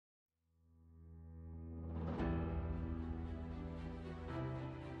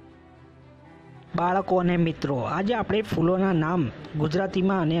બાળકો અને મિત્રો, આજે આપણે ફૂલોના નામ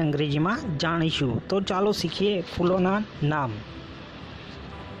ગુજરાતીમાં અને અંગ્રેજીમાં જાણીશું. તો ચાલો શીખીએ ફૂલોના નામ.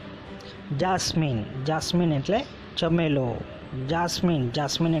 જાસ્મીન. જાસ્મીન એટલે ચમેલો. જાસ્મીન.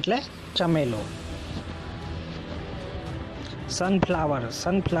 જાસ્મીન એટલે ચમેલો. સનફ્લાવર.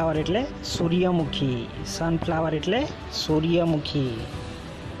 સનફ્લાવર એટલે સૂર્યમુખી. સનફ્લાવર એટલે સૂર્યમુખી.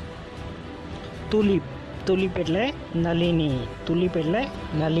 તુલિપ. તુલિપ એટલે નલિની. તુલિપ એટલે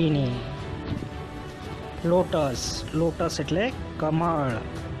નલિની. લોટસ. લોટસ એટલે કમળ.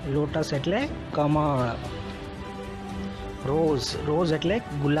 લોટસ એટલે કમળ. રોઝ. રોઝ એટલે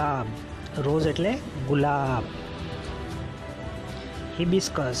ગુલાબ. રોઝ એટલે ગુલાબ.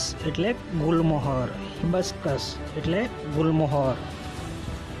 હિબિસ્કસ એટલે ગુલમોહર. હિબિસ્કસ એટલે ગુલમોહર.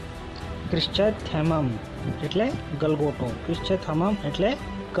 ક્રિસેન્થેમમ એટલે ગલગોટો. ક્રિસેન્થેમમ એટલે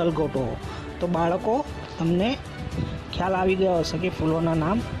ગલગોટો. તો બાળકો, તમને ખ્યાલ આવી ગયો હશે કે ફૂલોના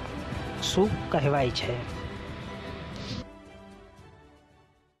નામ શું કહેવાય છે.